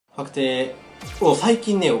確定。最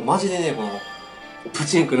近ね、マジでね、この、プ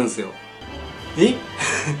チンくるんすよ。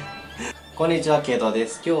こんにちは、けーどらで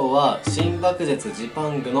す。今日は、新爆絶ジパ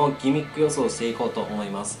ングのギミック予想をしていこうと思い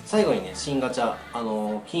ます。最後にね、新ガチャ、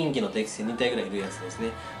近畿の適正2体ぐらいいるやつですね。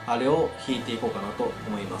あれを引いていこうかなと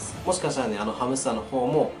思います。もしかしたらね、ハムスターの方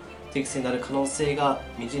も適正になる可能性が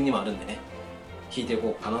微塵にもあるんでね、引いてい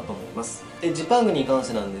こうかなと思います。で、ジパングに関し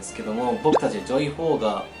てなんですけども、僕たちジョイ4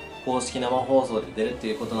が公式生放送で出るって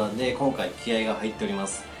いうことなんで、今回気合が入っておりま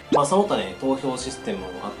す。その他ね、投票システムも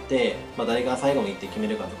あって、誰が最後に行って決め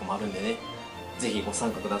るかとかもあるんでね、ぜひご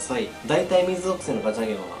参加ください。大体水属性のガチャ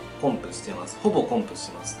ゲームはコンプしてます。ほぼコンプ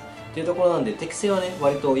してます。っていうところなんで、適正はね、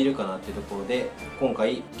割といるかなっていうところで、今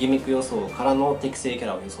回、ギミック予想からの適正キャ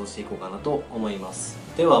ラを予想していこうかなと思います。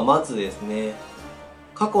では、まずですね、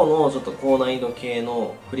過去のちょっと高難易度系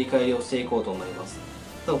の振り返りをしていこうと思います。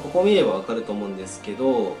多分ここ見ればわかると思うんですけ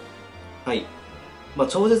ど、はい。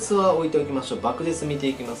超絶は置いておきましょう。爆絶見て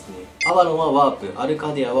いきますね。アバロンはワープ、アル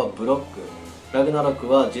カディアはブロック、ラグナロク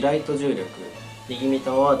は地雷と重力、リギミ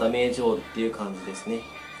タはダメージオールっていう感じですね。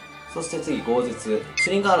そして次、豪絶。シ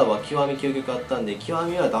ュリンガーラは極み究極あったんで、極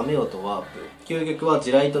みはダメオとワープ、究極は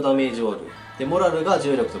地雷とダメージオール、で、モラルが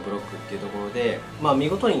重力とブロックっていうところで、見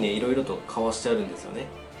事にね、いろいろとかわしてあるんですよね。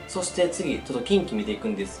そして次、ちょっと近畿見ていく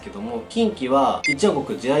んですけども、近畿は1王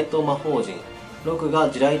国地雷と魔法陣、6が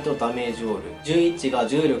地雷とダメージオール、11が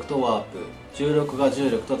重力とワープ、16が重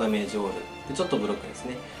力とダメージオール、で、ちょっとブロックです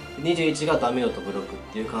ね。21がダメオとブロックっ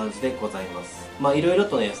ていう感じでございます。いろいろ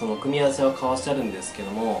とね、その組み合わせは交わしてあるんですけど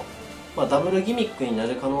も、ダブルギミックにな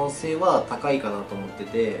る可能性は高いかなと思って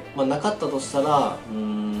て、なかったとしたら、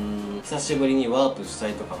久しぶりにワープした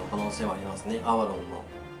いとかの可能性はありますね。アワロン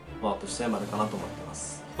のワープしたいもあるかなと思ってま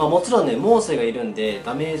す。もちろんね、モーセがいるんで、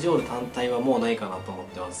ダメージオール単体はもうないかなと思っ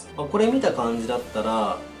てます。これ見た感じだった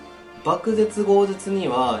ら、爆絶豪絶に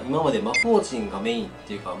は今まで魔法陣がメインっ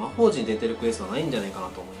ていうか、魔法陣出てるクエストはないんじゃないかな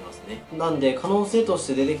と思いますね。なんで、可能性とし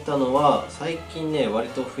て出てきたのは、最近ね、割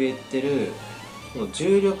と増えてる、この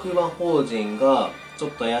重力魔法陣がちょっ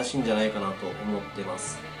と怪しいんじゃないかなと思ってま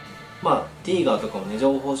す。ティーガーとかもね、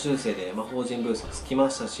情報修正で魔法陣ブーストつきま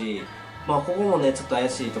したし、ここもね、ちょっと怪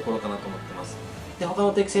しいところかなと思ってます。で、他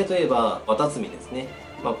の適性といえば、ワタツミですね。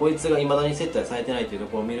こいつが未だに接待されてないというと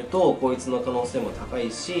ころを見ると、こいつの可能性も高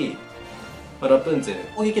いし、ラプンツェル、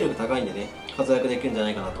攻撃力高いんでね、活躍できるんじゃ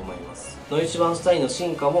ないかなと思います。ノイシュバンシュタインの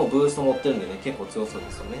進化もブースト持ってるんでね、結構強そう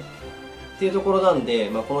ですよね。っていうところなん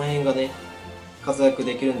で、この辺がね、活躍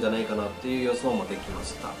できるんじゃないかなっていう予想もできま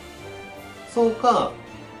した。そうか、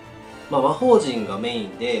魔法陣がメイ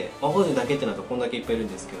ンで、魔法陣だけってなるとこんだけいっぱいいるん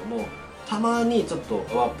ですけども、たまにちょっと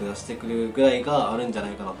ワープ出してくるぐらいがあるんじゃな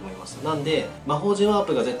いかなと思いました。なんで、魔法陣ワー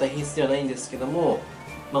プが絶対必須ではないんですけども、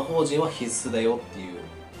魔法陣は必須だよっていう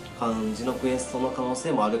感じのクエストの可能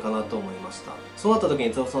性もあるかなと思いました。そうなった時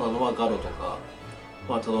に強そうなのはガロとか、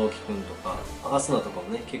轟くんとか、アスナとかも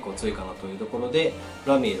ね、結構強いかなというところで、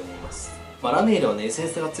ラミエルもいます。ラミエルはね、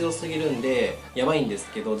SS が強すぎるんで、やばいんです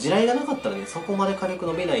けど、地雷がなかったらね、そこまで火力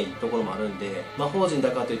伸びないところもあるんで、魔法陣だ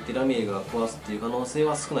からといってラミエルが壊すっていう可能性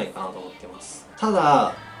は少ないかなと思ってます。た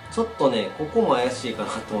だ、ちょっとね、ここも怪しいかな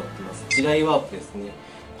と思ってます。地雷ワープですね。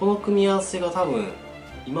この組み合わせが多分、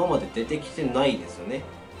今まで出てきてないですよね。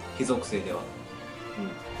非属性では。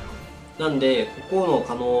なんで、ここの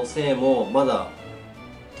可能性もまだ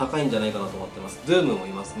高いんじゃないかなと思ってます。ドゥームもい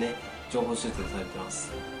ますね。情報修正されてま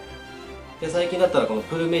す。で、最近だったらこの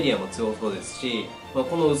プルメディアも強そうですし、こ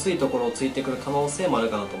の薄いところをついてくる可能性もある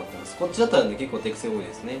かなと思ってます。こっちだったらね、結構適性多い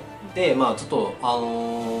ですね。で、ちょっと、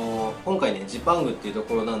今回ね、ジパングっていうと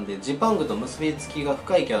ころなんで、ジパングと結びつきが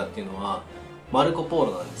深いキャラっていうのは、マルコ・ポー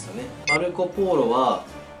ロなんですよね。マルコ・ポーロは、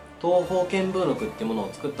東方見聞録っていうものを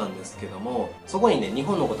作ったんですけども、そこにね、日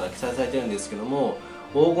本のことが記載されてるんですけども、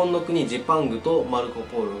黄金の国ジパングとマルコ・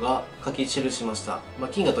ポーロが書き記しました。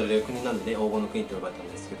金が取れる国なんでね、黄金の国って呼ばれた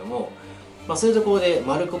んですけども、そういうところで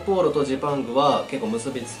マルコ・ポーロとジパングは結構結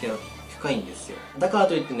びつきが深いんですよ。だから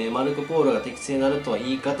といってね、マルコ・ポーロが適正になるとは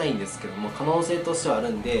言い難いんですけども、可能性としてはある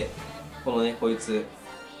んで、このね、こいつ。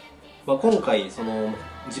今回、その、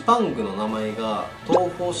ジパングの名前が、東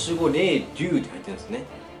方守護霊竜って入ってるんですね。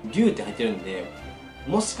竜って入ってるんで、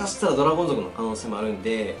もしかしたらドラゴン族の可能性もあるん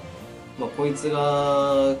で、こいつ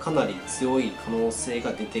がかなり強い可能性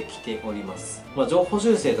が出てきております。情報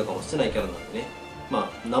修正とかもしてないキャラなんでね、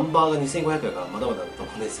ナンバーが2500やからまだまだだと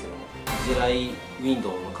思うんですけども、地雷ウィンド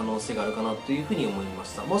ウの可能性があるかなというふうに思いま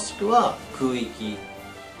した。もしくは空域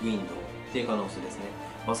ウィンドウっていう可能性ですね。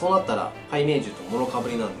そうなったら、背面銃ともろかぶ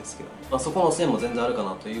りなんですけど、そこの線も全然あるか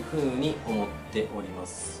なというふうに思っておりま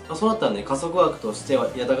す。そうなったらね、加速枠としては、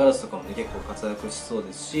ヤダガラスとかもね、結構活躍しそう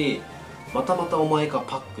ですし、またまたお前か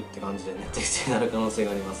パックって感じでね適正になる可能性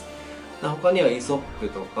があります。他にはイソップ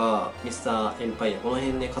とかミスターエンパイア、この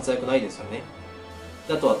辺ね活躍ないですよね。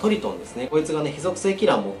であとはトリトンですね。こいつがね非属性キ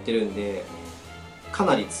ラー持ってるんでか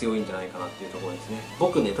なり強いんじゃないかなっていうところですね。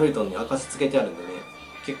僕ねトリトンに証つけてあるんでね、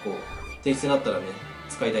結構適正になったらね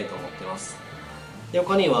使いたいと思ってます。で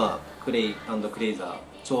他にはクレイ&クレイザー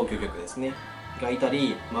超究極ですねがいた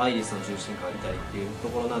り、アイリスの重心がいたりっていうと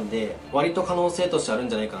ころなんで、割と可能性としてあるん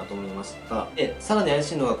じゃないかなと思いました。でさらに怪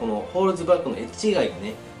しいのがこのホールズバックのエッジ以外が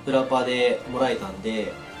ねフラパーでもらえたん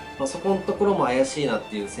で、そこのところも怪しいなっ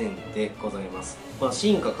ていう線でございます。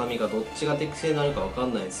真か神かどっちが適正になるかわか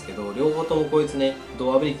んないですけど、両方ともこいつね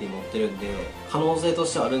同アビリティ持ってるんで可能性と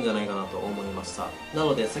してはあるんじゃないかなと思いました。な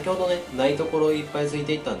ので先ほどねないところいっぱいつい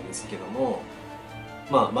ていったんですけども、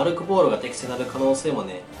マルクポールが適正になる可能性も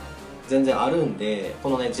ね全然あるんで、こ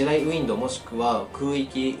のね地雷ウィンドウもしくは空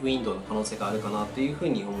域ウィンドウの可能性があるかなというふう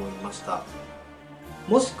に思いました。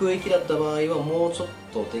もし空域だった場合はもうちょっ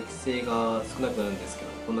と適性が少なくなるんですけ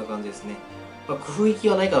ど、こんな感じですね。空域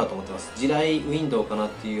はないかなと思ってます。地雷ウィンドウかなっ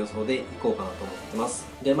ていう予想でいこうかなと思ってます。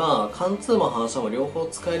で貫通も反射も両方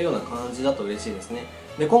使えるような感じだと嬉しいですね。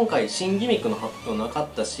で今回新ギミックの発表なかっ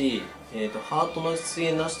たし、ハートの出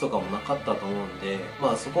現なしとかもなかったと思うんで、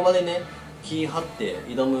そこまでね気張って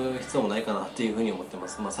挑む必要もないかなっていうふうに思ってま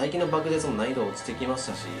す。最近の爆絶も難易度落ちてきまし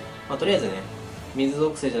たし、とりあえずね水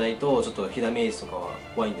属性じゃないとちょっと火ダメージとかは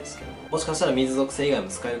怖いんですけどもしかしたら水属性以外も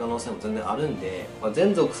使える可能性も全然あるんで、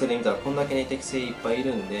全属性で見たらこんだけね適性いっぱいい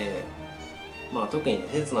るんで、特にね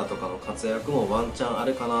刹那とかの活躍もワンチャンあ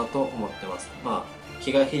るかなと思ってます。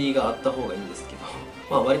気が減りがあった方がいいんですけ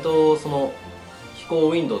ど割とその飛行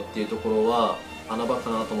ウィンドウっていうところは穴場か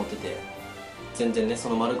なと思ってて、全然ねそ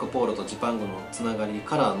のマルコ・ポーロとジパングのつながり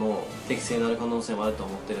からの適正になる可能性もあると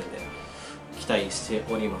思ってるんで期待して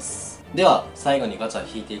おります。では最後にガチャ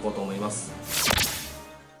引いていこうと思います。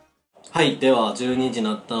はい、では12時に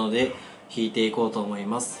なったので引いていこうと思い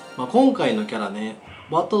ます。今回のキャラね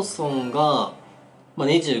ワトソンが、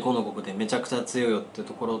25の国でめちゃくちゃ強いよっていう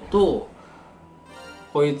ところと、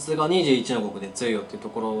こいつが21の国で強いよっていうと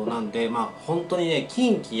ころなんで、本当にね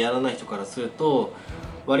近畿やらない人からすると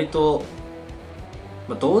割と、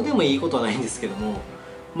どうでもいいことはないんですけど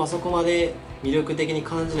も、そこまで魅力的に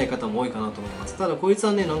感じない方も多いかなと思います。ただこいつ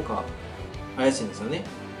はねなんか怪しいんですよね。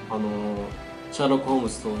シャーロック・ホーム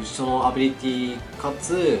ズと一緒のアビリティか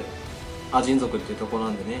つアジン族っていうところ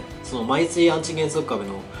なんでね、その毎月アンチ原則壁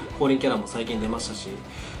の降臨キャラも最近出ましたし、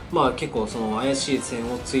結構その怪しい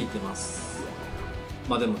線をついてます。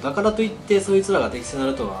でもだからといってそいつらが適正にな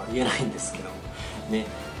るとは言えないんですけどね。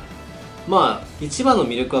一番の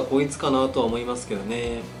魅力はこいつかなとは思いますけど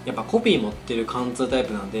ね。やっぱコピー持ってる貫通タイ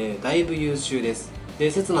プなんでだいぶ優秀です。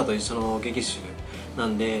で刹那と一緒の撃手な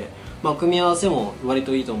んで、組み合わせも割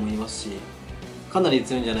といいと思いますし、かなり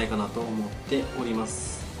強いんじゃないかなと思っておりま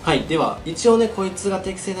す。はい、では一応ねこいつが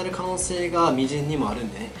適正になる可能性が未然にもある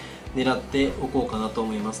んでね狙っておこうかなと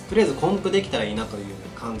思います。とりあえずコンプできたらいいなという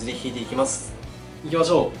感じで引いていきます。いきま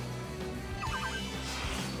しょ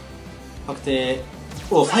う。確定。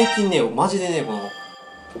最近ねマジでねこの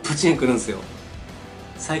プチンくるんですよ。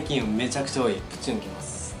最近めちゃくちゃ多いプチンきま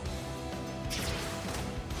す。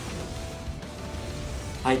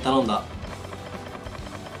はい頼んだ。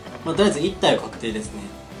とりあえず1体は確定ですね。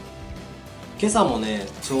今朝もね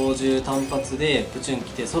鳥獣単発でプチン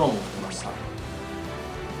来てソロモン出ました。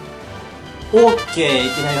オッケー、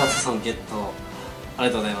いきなりワトソンゲットあり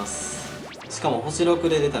がとうございます。しかも星6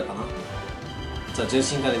で出たかな。じゃあ重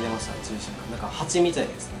心から出ました。重心なんか8みたい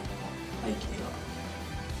ですね背景が。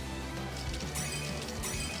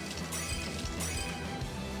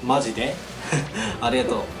マジでありが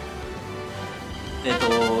とう。生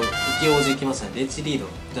き王子来ましたね。レチリード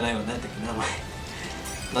じゃないわ、何やったっけ名前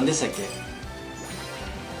何でしたっ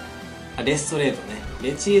け。レストレートね。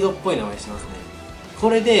レチリードっぽい名前してますね。こ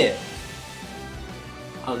れで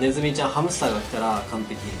ネズミちゃんハムスターが来たら完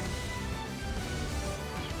璧。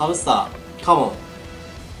ハムスターカモン。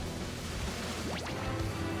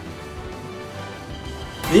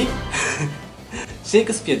シェイ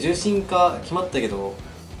クスピア重心化決まったけど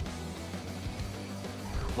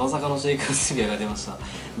まさかのシェイクスピアが出ました。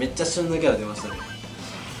めっちゃ旬のキャラ出ましたね。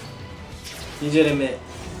20連目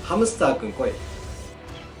ハムスターくん来い。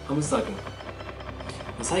ハムスターくん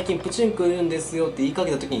最近プチン来るんですよって言いか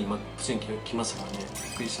けた時に、プチン来ましたからね。び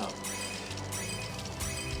っくりした。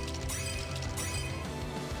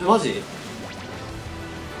マジ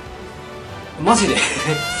マジで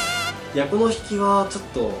いやこの引きはちょっ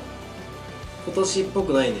と今年っぽ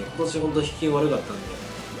くないね。今年ほんと引き悪かったんで。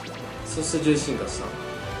そして重心化した。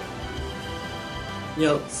い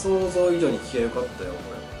や想像以上に引きが良かったよこ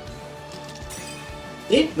れ。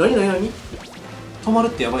なに止まるっ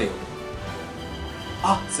てやばいよ。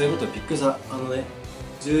あ、そういうこと、びっくりした。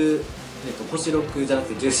星6じゃな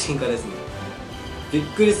くて重心化ですね。びっ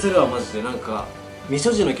くりするわ、マジで。なんか未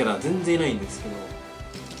所持のキャラ全然いないんですけど。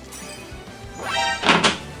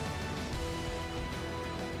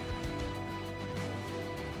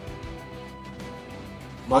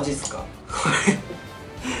マジっすかこ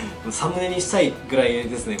れサムネにしたいぐらい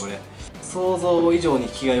ですね。これ想像以上に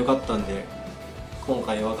引きが良かったんで、今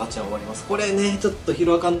回はガチャ終わります。これね、ちょっとヒ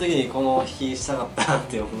ロアカの時にこの引きしたかったなっ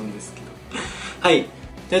て思うんですけどはい、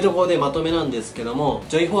というところでまとめなんですけども、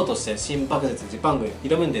ジョイ4として新爆絶ジパング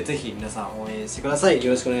挑むんで、ぜひ皆さん応援してください。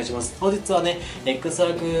よろしくお願いします。当日はね X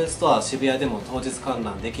ラクストア渋谷でも当日観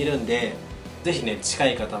覧できるんで、ぜひね近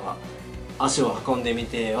い方は足を運んでみ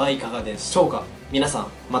てはいかがでしょうか。皆さん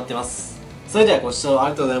待ってます。それではご視聴あり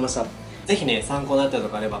がとうございました。ぜひね参考になったと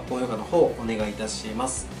かあれば高評価の方お願いいたしま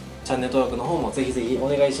す。チャンネル登録の方もぜひぜひお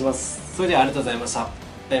願いします。それではありがとうございました。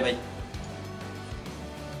バイバイ。